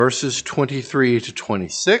verses 23 to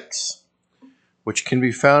 26, which can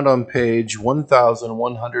be found on page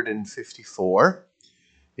 1154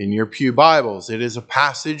 in your pew Bibles. It is a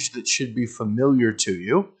passage that should be familiar to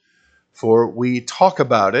you, for we talk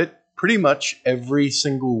about it pretty much every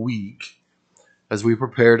single week as we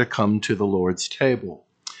prepare to come to the Lord's table.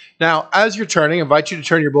 Now, as you're turning, I invite you to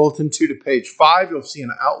turn your bulletin to page 5. You'll see an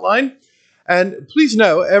outline. And please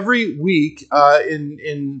know, every week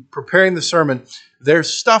in preparing the sermon,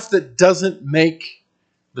 there's stuff that doesn't make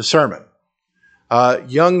the sermon.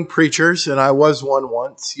 Young preachers, and I was one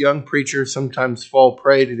once, young preachers sometimes fall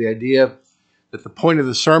prey to the idea that the point of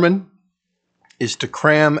the sermon is to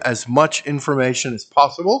cram as much information as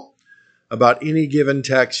possible about any given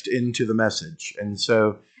text into the message. And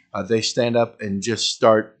so they stand up and just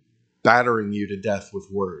start battering you to death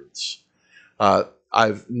with words. I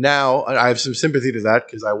have some sympathy to that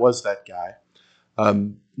because I was that guy.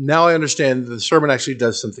 Now I understand the sermon actually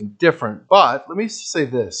does something different. But let me say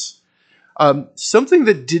this. Something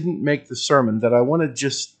that didn't make the sermon that I want to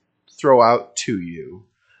just throw out to you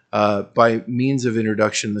by means of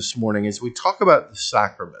introduction this morning is we talk about the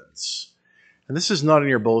sacraments. And this is not in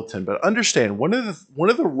your bulletin, but understand one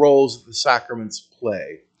of the roles that the sacraments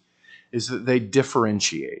play is that they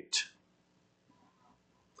differentiate.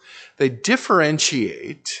 They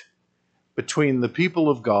differentiate between the people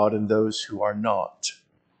of God and those who are not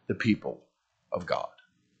the people of God.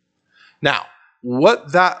 Now,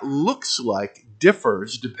 what that looks like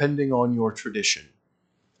differs depending on your tradition.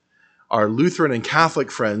 Our Lutheran and Catholic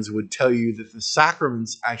friends would tell you that the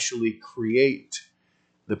sacraments actually create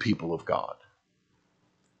the people of God.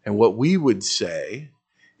 And what we would say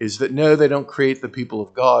is that no, they don't create the people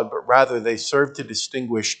of God, but rather they serve to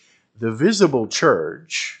distinguish the visible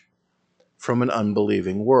church from an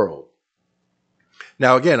unbelieving world.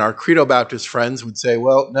 Now, again, our Credo Baptist friends would say,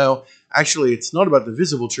 well, no, actually, it's not about the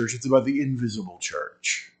visible church, it's about the invisible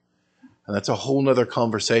church. And that's a whole nother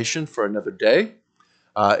conversation for another day.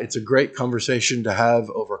 It's a great conversation to have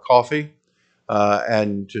over coffee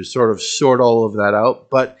and to sort of sort all of that out.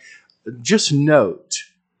 But just note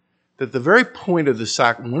that the very point of the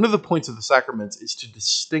sacrament, one of the points of the sacraments is to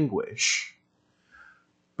distinguish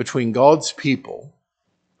between God's people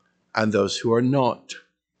and those who are not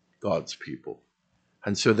God's people.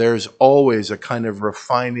 And so there's always a kind of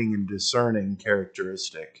refining and discerning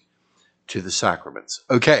characteristic to the sacraments.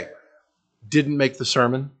 Okay, didn't make the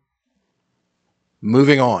sermon.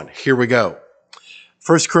 Moving on, here we go.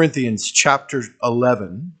 1 Corinthians chapter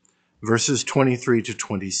 11, verses 23 to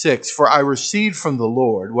 26. For I received from the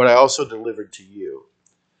Lord what I also delivered to you,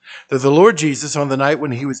 that the Lord Jesus, on the night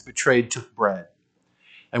when he was betrayed, took bread.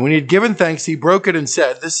 And when he had given thanks, he broke it and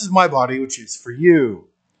said, "This is my body, which is for you.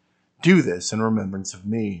 Do this in remembrance of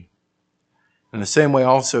me." In the same way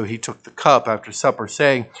also he took the cup after supper,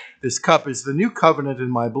 saying, "This cup is the new covenant in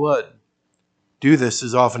my blood. Do this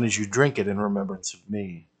as often as you drink it in remembrance of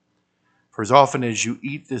me. For as often as you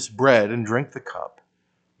eat this bread and drink the cup,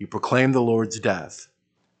 you proclaim the Lord's death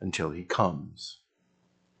until he comes."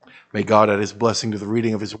 May God add his blessing to the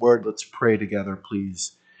reading of his word. Let's pray together,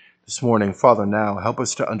 please, this morning. Father, now help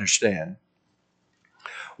us to understand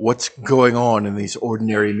what's going on in these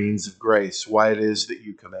ordinary means of grace, why it is that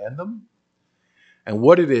you command them, and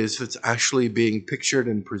what it is that's actually being pictured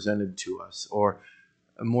and presented to us, or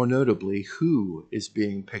more notably, who is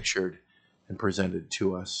being pictured and presented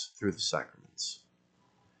to us through the sacraments.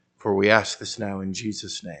 For we ask this now in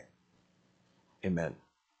Jesus' name. Amen.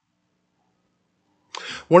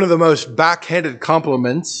 One of the most backhanded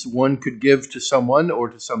compliments one could give to someone or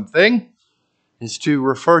to something is to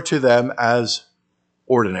refer to them as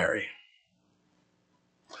ordinary.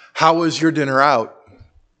 How was your dinner out?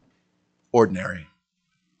 Ordinary.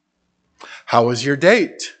 How was your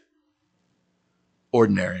date?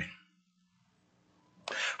 Ordinary.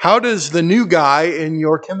 How does the new guy in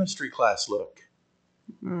your chemistry class look?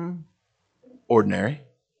 Ordinary.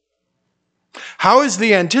 How is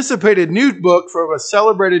the anticipated new book from a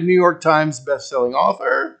celebrated New York Times bestselling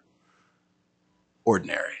author?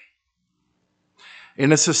 Ordinary.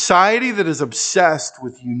 In a society that is obsessed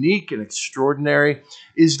with unique and extraordinary,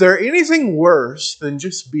 is there anything worse than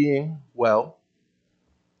just being, well,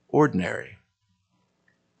 ordinary?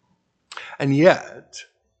 And yet,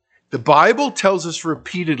 the Bible tells us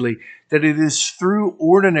repeatedly that it is through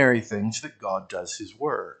ordinary things that God does his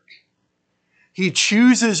work. He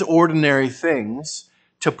chooses ordinary things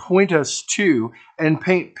to point us to and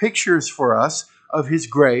paint pictures for us of his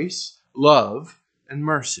grace, love, and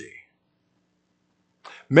mercy.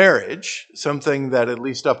 Marriage, something that at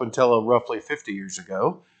least up until roughly 50 years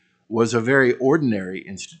ago was a very ordinary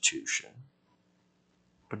institution,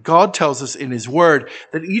 But God tells us in his word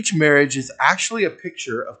that each marriage is actually a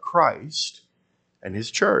picture of Christ and his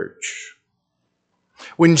church.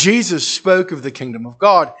 When Jesus spoke of the kingdom of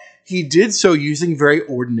God, he did so using very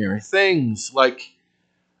ordinary things like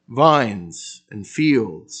vines and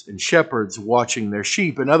fields and shepherds watching their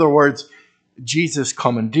sheep. In other words, Jesus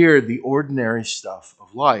commandeered the ordinary stuff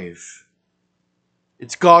of life.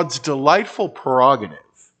 It's God's delightful prerogative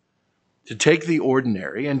to take the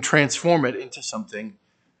ordinary and transform it into something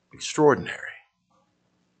extraordinary.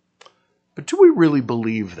 But do we really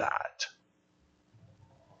believe that?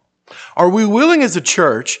 Are we willing as a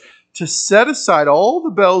church to set aside all the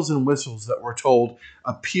bells and whistles that we're told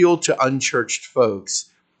appeal to unchurched folks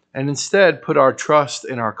and instead put our trust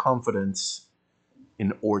and our confidence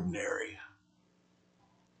in ordinary?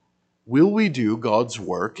 Will we do God's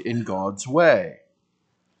work in God's way?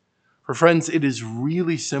 For friends, it is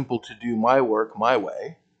really simple to do my work my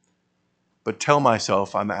way, but tell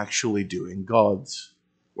myself I'm actually doing God's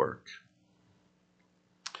work.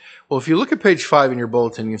 Well, if you look at page 5 in your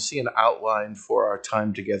bulletin, you'll see an outline for our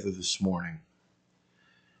time together this morning.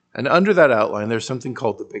 And under that outline, there's something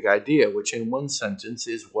called the big idea, which in one sentence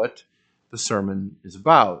is what the sermon is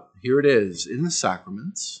about. Here it is. In the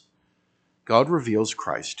sacraments, God reveals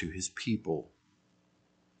Christ to his people.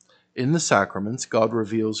 In the sacraments, God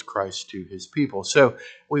reveals Christ to his people. So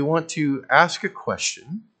we want to ask a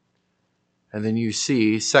question, and then you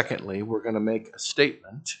see, secondly, we're going to make a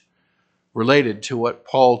statement related to what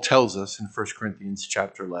Paul tells us in 1 Corinthians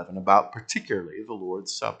chapter 11 about particularly the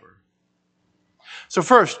Lord's Supper. So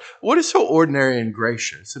first, what is so ordinary and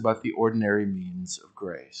gracious about the ordinary means of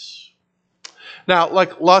grace? Now,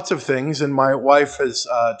 like lots of things, and my wife has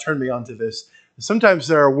turned me onto this, sometimes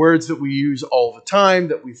there are words that we use all the time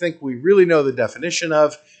that we think we really know the definition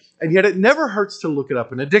of, and yet it never hurts to look it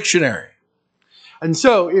up in a dictionary. And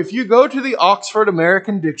so if you go to the Oxford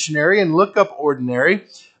American Dictionary and look up ordinary,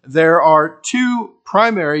 there are two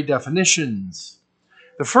primary definitions.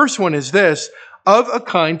 The first one is this: of a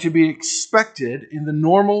kind to be expected in the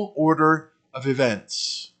normal order of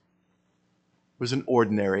events. It was an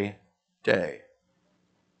ordinary day.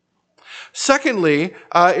 Secondly,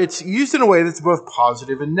 it's used in a way that's both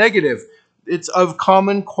positive and negative. It's of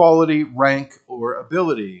common quality, rank, or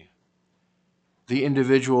ability. The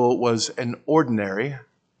individual was an ordinary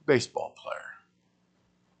baseball player.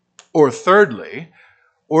 Or thirdly,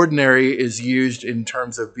 ordinary is used in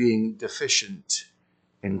terms of being deficient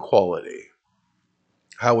in quality.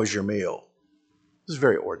 How was your meal? It was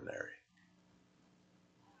very ordinary.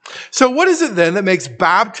 So what is it then that makes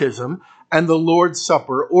baptism and the Lord's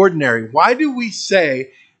Supper ordinary? Why do we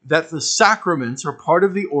say that the sacraments are part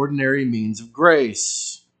of the ordinary means of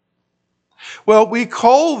grace? Well, we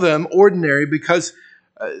call them ordinary because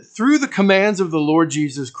through the commands of the Lord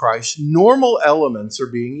Jesus Christ, normal elements are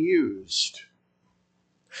being used.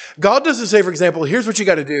 God doesn't say, for example, here's what you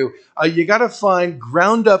got to do. You got to find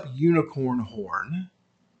ground up unicorn horn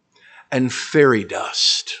and fairy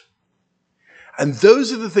dust. And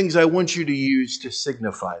those are the things I want you to use to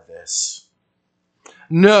signify this.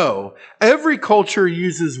 No, every culture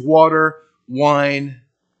uses water, wine,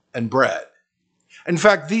 and bread. In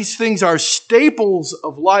fact, these things are staples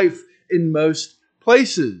of life in most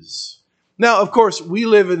places. Now, of course, we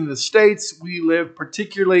live in the States. We live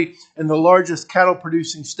particularly in the largest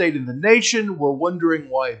cattle-producing state in the nation. We're wondering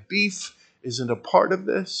why beef isn't a part of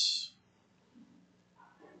this.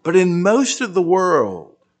 But in most of the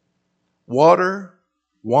world, water,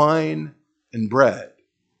 wine, and bread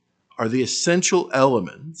are the essential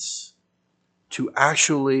elements to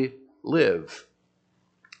actually live.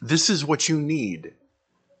 This is what you need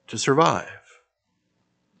to survive.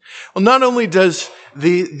 Well, not only does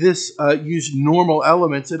this use normal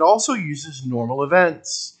elements, it also uses normal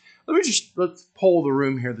events. Let's poll the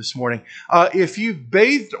room here this morning. If you've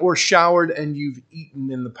bathed or showered and you've eaten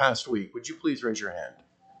in the past week, would you please raise your hand?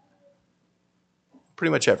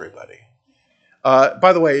 Pretty much everybody.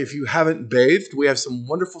 By the way, if you haven't bathed, we have some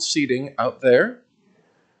wonderful seating out there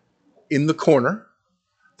in the corner.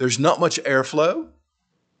 There's not much airflow,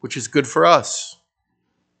 which is good for us.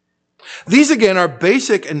 These, again, are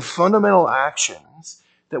basic and fundamental actions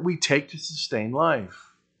that we take to sustain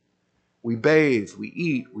life. We bathe, we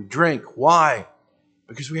eat, we drink. Why?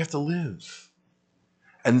 Because we have to live.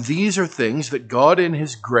 And these are things that God in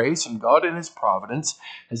his grace and God in his providence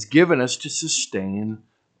has given us to sustain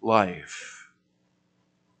life.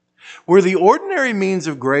 Where the ordinary means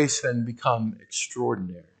of grace then become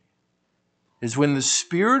extraordinary is when the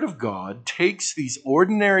Spirit of God takes these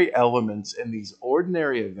ordinary elements and these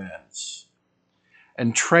ordinary events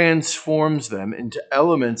and transforms them into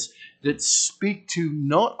elements that speak to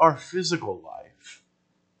not our physical life,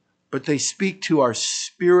 but they speak to our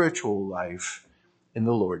spiritual life in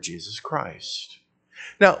the Lord Jesus Christ.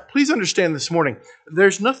 Now, please understand this morning,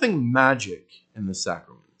 there's nothing magic in the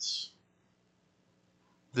sacraments.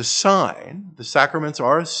 The sacraments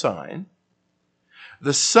are a sign.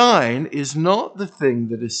 The sign is not the thing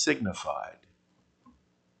that is signified.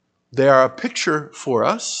 They are a picture for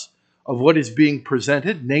us of what is being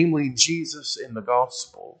presented, namely Jesus in the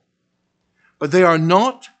gospel. But they are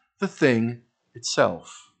not the thing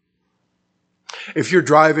itself. If you're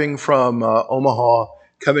driving from Omaha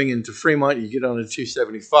coming into Fremont, you get on a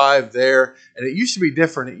 275 there, and it used to be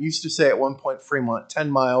different. It used to say at one point Fremont 10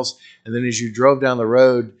 miles, and then as you drove down the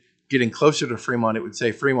road getting closer to Fremont, it would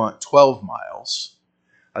say Fremont 12 miles.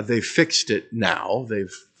 They've fixed it now.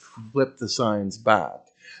 They've flipped the signs back.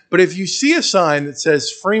 But if you see a sign that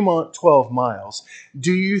says Fremont 12 miles,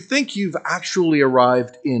 do you think you've actually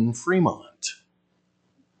arrived in Fremont?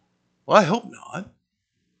 Well, I hope not.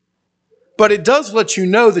 But it does let you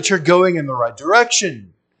know that you're going in the right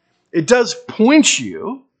direction. It does point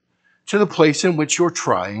you to the place in which you're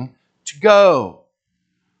trying to go.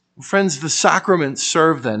 Friends, the sacraments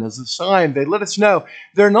serve then as a sign. They let us know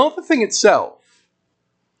they're not the thing itself.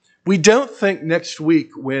 We don't think next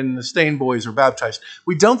week when the Stain boys are baptized,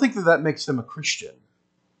 we don't think that that makes them a Christian.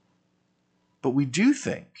 But we do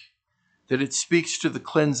think that it speaks to the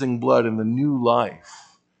cleansing blood and the new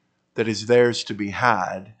life that is theirs to be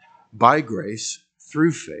had by grace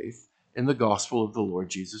through faith in the gospel of the Lord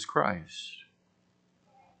Jesus Christ.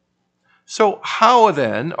 So how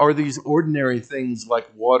then are these ordinary things like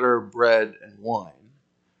water, bread, and wine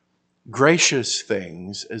gracious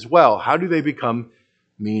things as well? How do they become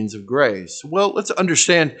means of grace? Well, let's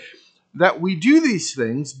understand that we do these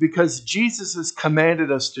things because Jesus has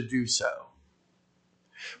commanded us to do so.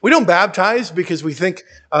 We don't baptize because we think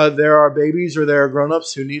there are babies or there are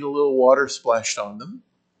grown-ups who need a little water splashed on them.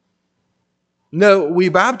 No, we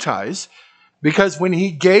baptize because when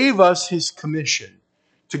he gave us his commission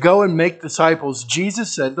to go and make disciples,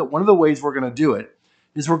 Jesus said that one of the ways we're going to do it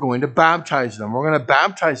is we're going to baptize them. We're going to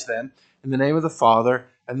baptize them in the name of the Father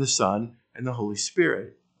and the Son and the Holy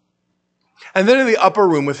Spirit. And then in the upper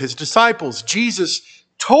room with his disciples, Jesus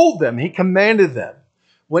told them, he commanded them,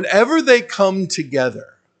 whenever they come together,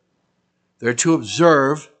 they're to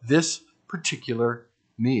observe this particular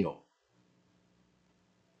meal.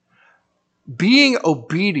 Being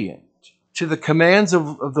obedient to the commands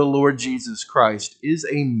of the Lord Jesus Christ is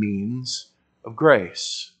a means of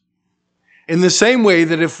grace. In the same way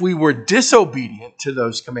that if we were disobedient to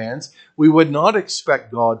those commands, we would not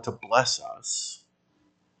expect God to bless us.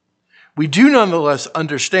 We do nonetheless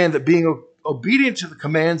understand that being obedient to the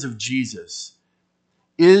commands of Jesus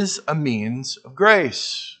is a means of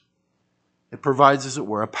grace. It provides, as it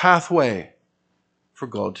were, a pathway for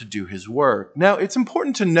God to do his work. Now, it's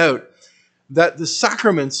important to note that the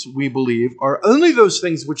sacraments, we believe, are only those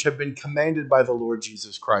things which have been commanded by the Lord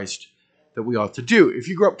Jesus Christ that we ought to do. If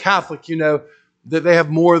you grew up Catholic, you know that they have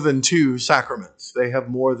more than two sacraments. They have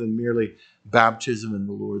more than merely baptism and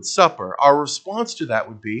the Lord's Supper. Our response to that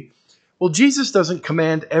would be, well, Jesus doesn't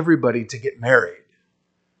command everybody to get married.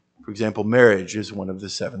 For example, marriage is one of the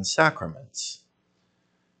 7 sacraments.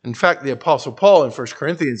 In fact, the Apostle Paul in 1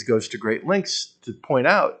 Corinthians goes to great lengths to point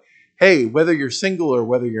out, hey, whether you're single or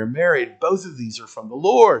whether you're married, both of these are from the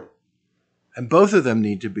Lord. And both of them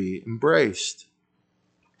need to be embraced.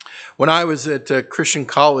 When I was at Christian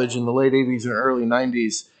college in the late 80s and early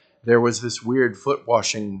 90s, there was this weird foot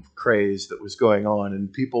washing craze that was going on.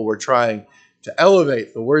 And people were trying to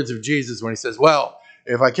elevate the words of Jesus when he says, well,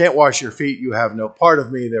 if I can't wash your feet, you have no part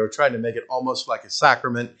of me. They were trying to make it almost like a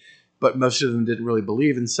sacrament. But most of them didn't really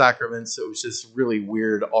believe in sacraments. So it was this really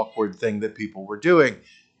weird, awkward thing that people were doing.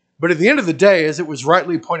 But at the end of the day, as it was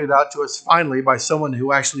rightly pointed out to us finally by someone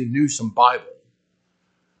who actually knew some Bible,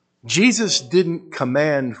 Jesus didn't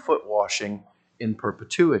command foot washing in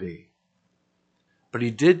perpetuity. But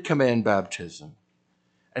he did command baptism.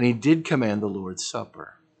 And he did command the Lord's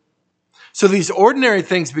Supper. So these ordinary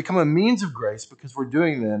things become a means of grace because we're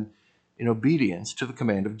doing them in obedience to the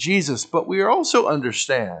command of Jesus. But we also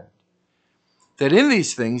understand that in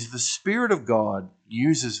these things, the Spirit of God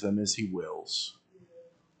uses them as he wills.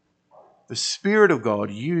 The Spirit of God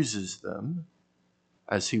uses them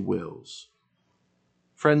as he wills.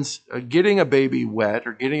 Friends, getting a baby wet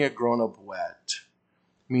or getting a grown-up wet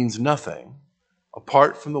means nothing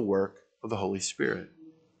apart from the work of the Holy Spirit.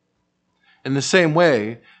 In the same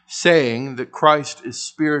way, saying that Christ is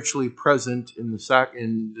spiritually present in the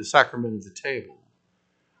sacrament of the table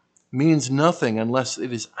means nothing unless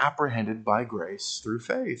it is apprehended by grace through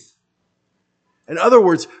faith. In other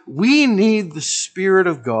words, we need the Spirit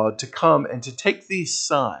of God to come and to take these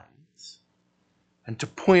signs and to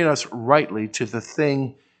point us rightly to the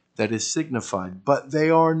thing that is signified. But they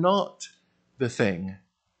are not the thing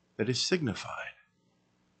that is signified.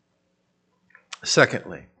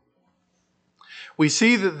 Secondly, we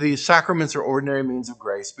see that the sacraments are ordinary means of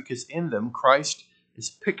grace because in them Christ is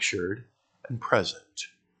pictured and present.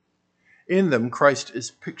 In them, Christ is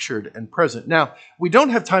pictured and present. Now, we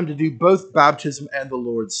don't have time to do both baptism and the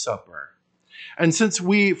Lord's Supper. And since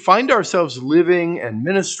we find ourselves living and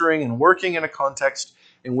ministering and working in a context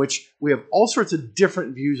in which we have all sorts of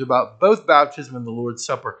different views about both baptism and the Lord's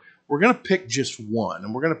Supper, we're going to pick just one,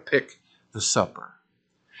 and we're going to pick the supper.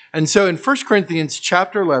 And so in 1 Corinthians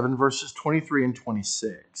chapter 11, verses 23 and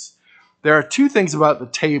 26, there are two things about the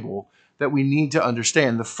table that we need to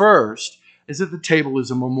understand. The first is that the table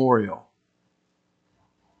is a memorial.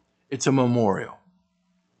 It's a memorial.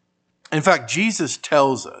 In fact, Jesus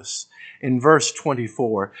tells us in verse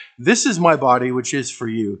 24, "This is my body, which is for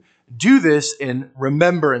you. Do this in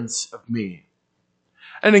remembrance of me."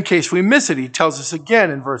 And in case we miss it, he tells us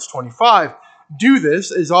again in verse 25, "Do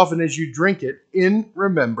this as often as you drink it in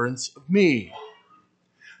remembrance of me."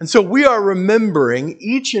 And so we are remembering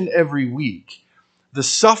each and every week the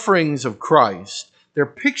sufferings of Christ. They're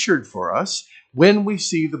pictured for us when we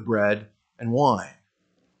see the bread and wine.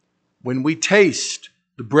 When we taste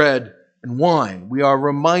the bread and wine, we are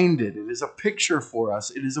reminded. It is a picture for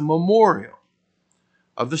us. It is a memorial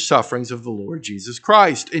of the sufferings of the Lord Jesus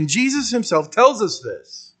Christ. And Jesus himself tells us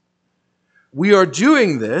this. We are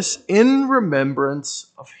doing this in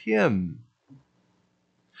remembrance of him.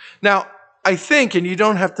 Now, I think, and you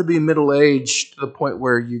don't have to be middle-aged to the point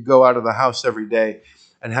where you go out of the house every day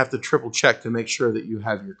and have to triple check to make sure that you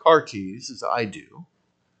have your car keys, as I do.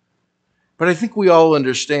 But I think we all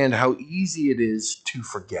understand how easy it is to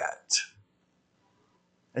forget.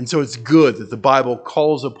 And so it's good that the Bible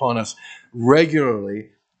calls upon us regularly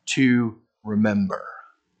to remember.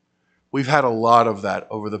 We've had a lot of that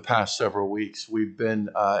over the past several weeks.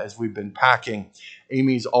 As we've been packing,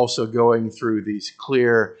 Amy's also going through these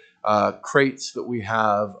clear crates that we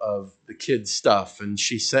have of the kids' stuff. And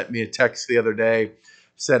she sent me a text the other day,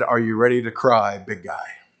 said, "Are you ready to cry, big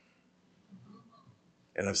guy?"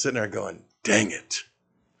 And I'm sitting there going, dang it.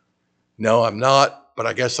 No, I'm not, but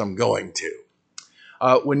I guess I'm going to.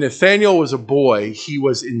 When Nathaniel was a boy, he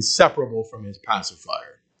was inseparable from his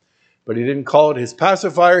pacifier. But he didn't call it his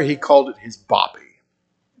pacifier, he called it his boppy.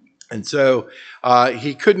 And so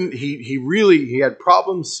he had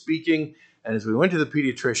problems speaking. And as we went to the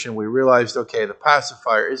pediatrician, we realized, okay, the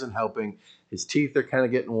pacifier isn't helping. His teeth are kind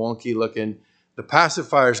of getting wonky looking. The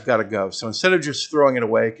pacifier's got to go. So instead of just throwing it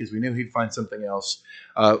away, because we knew he'd find something else,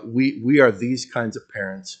 we are these kinds of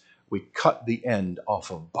parents. We cut the end off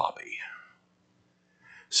of Bobby.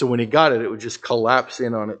 So when he got it, it would just collapse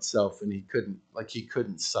in on itself, and he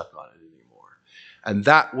couldn't suck on it anymore. And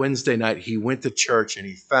that Wednesday night, he went to church, and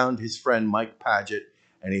he found his friend Mike Paget,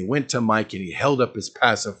 and he went to Mike, and he held up his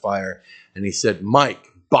pacifier, and he said, "Mike,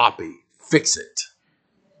 Boppy, fix it."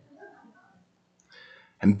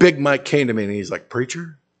 And Big Mike came to me, and he's like,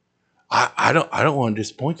 "Preacher, I don't want to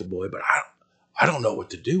disappoint the boy, but I don't know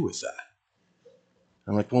what to do with that."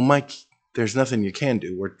 I'm like, "Well, Mike, there's nothing you can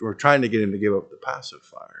do. We're trying to get him to give up the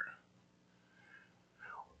pacifier."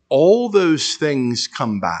 All those things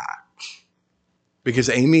come back because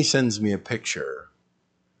Amy sends me a picture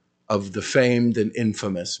of the famed and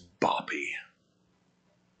infamous Boppy.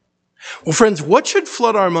 Well, friends, what should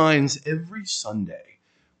flood our minds every Sunday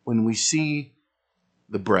when we see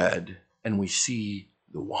the bread and we see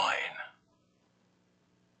the wine?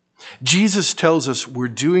 Jesus tells us we're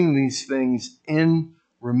doing these things in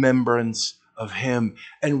remembrance of him,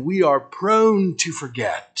 and we are prone to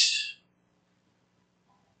forget.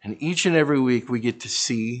 And each and every week we get to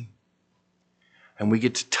see, and we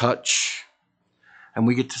get to touch, and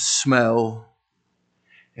we get to smell,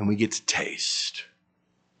 and we get to taste.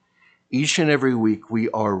 Each and every week we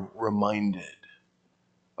are reminded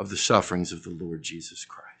of the sufferings of the Lord Jesus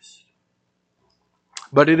Christ.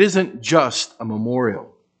 But it isn't just a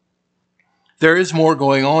memorial. There is more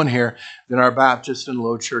going on here than our Baptist and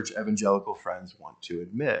Low Church evangelical friends want to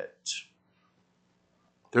admit.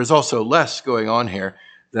 There's also less going on here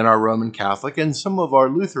than our Roman Catholic and some of our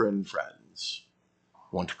Lutheran friends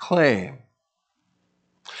want to claim.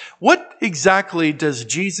 What exactly does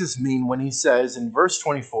Jesus mean when he says in verse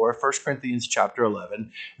 24, 1 Corinthians chapter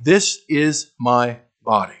 11, "This is my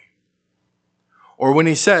body"? Or when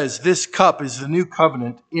he says, "This cup is the new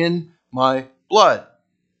covenant in my blood"?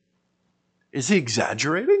 Is he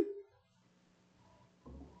exaggerating?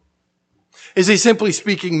 Is he simply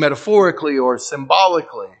speaking metaphorically or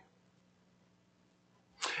symbolically?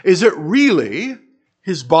 Is it really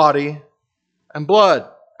his body and blood,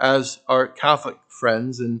 as our Catholic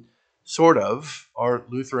friends and sort of our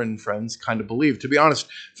Lutheran friends kind of believe. To be honest,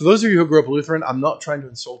 for those of you who grew up Lutheran, I'm not trying to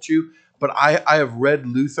insult you, but I have read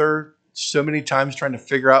Luther so many times trying to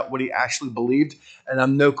figure out what he actually believed, and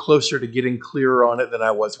I'm no closer to getting clearer on it than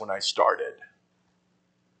I was when I started.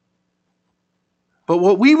 But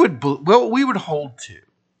what we would hold to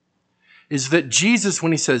is that Jesus,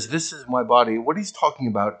 when he says, "This is my body," what he's talking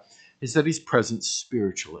about is that he's present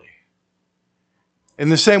spiritually. In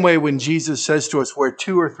the same way, when Jesus says to us, "Where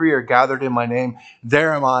two or three are gathered in my name,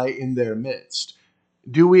 there am I in their midst,"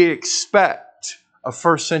 do we expect a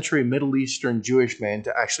first century Middle Eastern Jewish man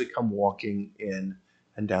to actually come walking in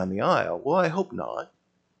and down the aisle? Well, I hope not.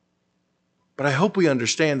 But I hope we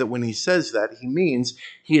understand that when he says that, he means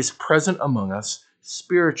he is present among us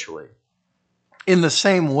spiritually. In the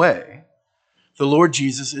same way, the Lord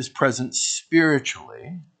Jesus is present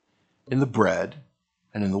spiritually in the bread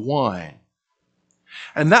and in the wine.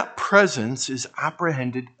 And that presence is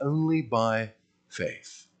apprehended only by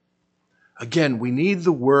faith. Again, we need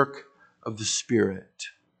the work of the Spirit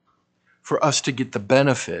for us to get the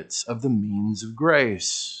benefits of the means of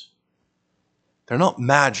grace. They're not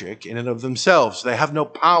magic in and of themselves. They have no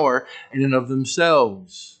power in and of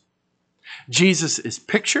themselves. Jesus is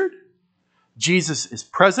pictured. Jesus is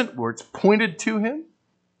present where it's pointed to him.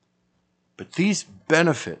 But these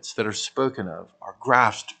benefits that are spoken of are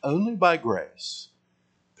grasped only by grace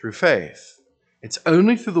through faith. It's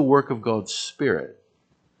only through the work of God's Spirit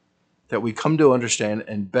that we come to understand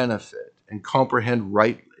and benefit and comprehend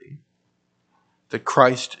rightly that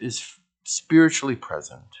Christ is spiritually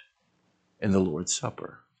present in the Lord's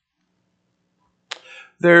Supper.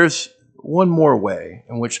 There's one more way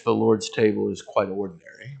in which the Lord's table is quite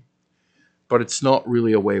ordinary, but it's not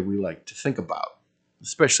really a way we like to think about,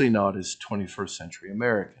 especially not as 21st century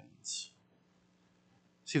Americans.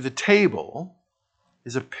 See, the table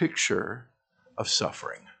is a picture of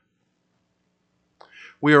suffering.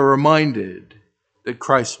 We are reminded that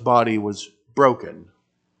Christ's body was broken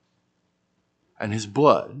and his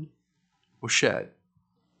blood was shed.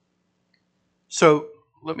 So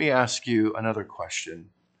let me ask you another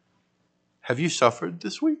question. Have you suffered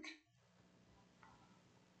this week?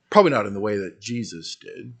 Probably not in the way that Jesus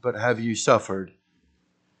did, but have you suffered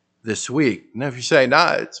this week? Now, if you say,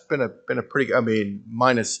 "Nah, it's been a pretty,"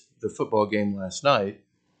 minus the football game last night,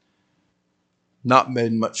 not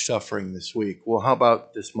been much suffering this week. Well, how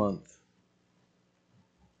about this month?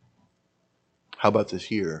 How about this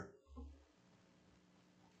year?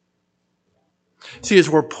 See, as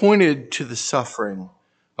we're pointed to the suffering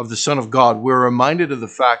of the Son of God, we're reminded of the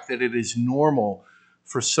fact that it is normal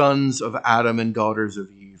for sons of Adam and daughters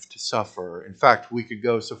of Eve to suffer. In fact, we could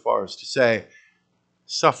go so far as to say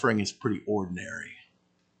suffering is pretty ordinary.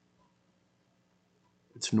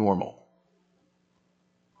 It's normal.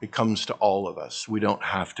 It comes to all of us. We don't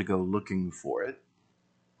have to go looking for it.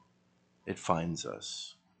 It finds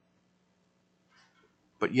us.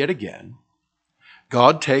 But yet again,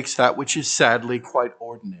 God takes that which is sadly quite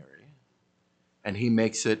ordinary and he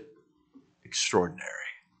makes it extraordinary.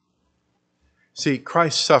 See,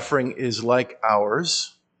 Christ's suffering is like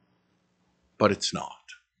ours, but it's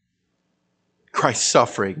not. Christ's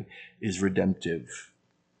suffering is redemptive.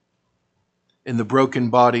 In the broken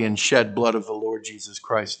body and shed blood of the Lord Jesus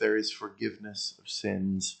Christ, there is forgiveness of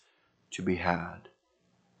sins to be had.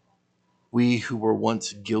 We who were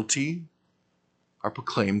once guilty are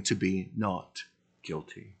proclaimed to be not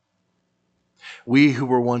guilty. We who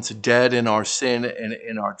were once dead in our sin and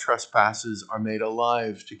in our trespasses are made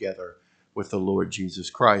alive together with the Lord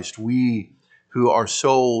Jesus Christ. We who are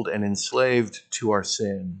sold and enslaved to our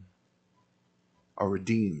sin are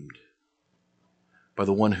redeemed by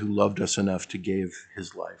the one who loved us enough to give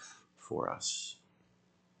his life for us.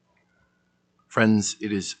 Friends,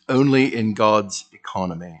 it is only in God's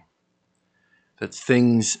economy that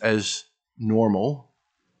things as normal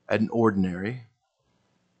and ordinary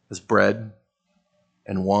as bread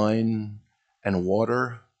and wine and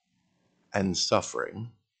water and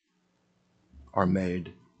suffering are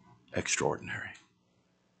made extraordinary.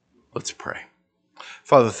 Let's pray.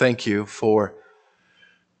 Father, thank you for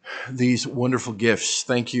these wonderful gifts.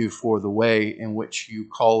 Thank you for the way in which you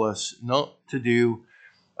call us not to do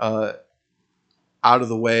out of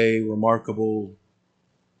the way, remarkable,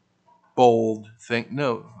 bold thing.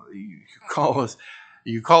 No, you call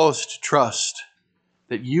us to trust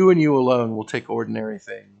that you and you alone will take ordinary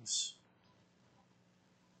things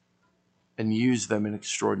and use them in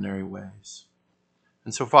extraordinary ways.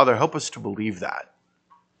 And so, Father, help us to believe that.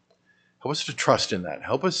 Help us to trust in that.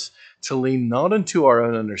 Help us to lean not into our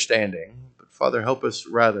own understanding, but Father, help us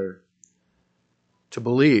rather to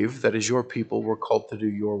believe that as your people we're called to do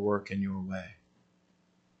your work in your way.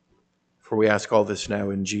 For we ask all this now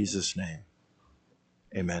in Jesus' name.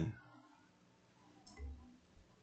 Amen.